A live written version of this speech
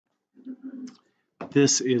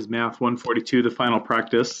This is Math 142, the final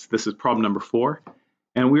practice. This is problem number 4.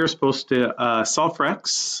 And we are supposed to solve for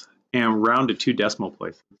x and round to 2 decimal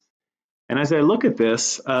places. And as I look at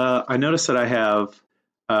this, I notice that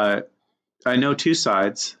I know 2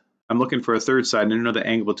 sides. I'm looking for a third side, and I know the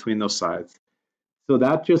angle between those sides. So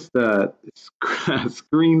that just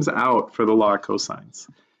screams out for the law of cosines.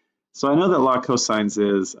 So I know that law of cosines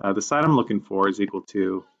is the side I'm looking for is equal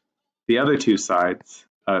to the other 2 sides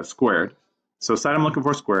squared. So side I'm looking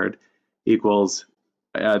for squared equals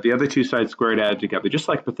the other 2 sides squared added together, just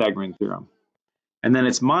like Pythagorean theorem. And then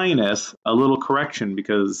it's minus a little correction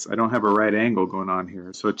because I don't have a right angle going on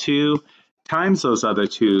here. So 2 times those other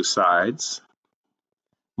 2 sides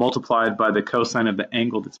multiplied by the cosine of the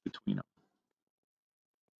angle that's between them.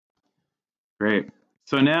 Great.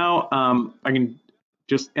 So now I can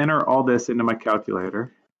just enter all this into my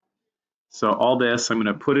calculator. So all this, I'm going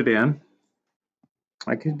to put it in.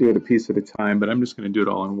 I could do it a piece at a time, but I'm just going to do it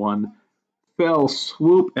all in one fell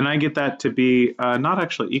swoop, and I get that to be not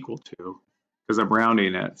actually equal to, because I'm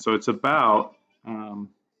rounding it. So it's about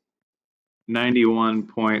 91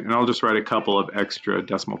 point, and I'll just write a couple of extra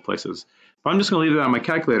decimal places. But I'm just going to leave it on my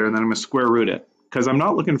calculator, and then I'm going to square root it, because I'm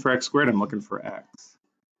not looking for x squared, I'm looking for x.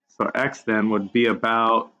 So x then would be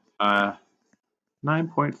about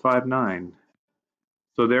 9.59.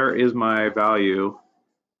 So there is my value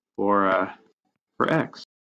for x.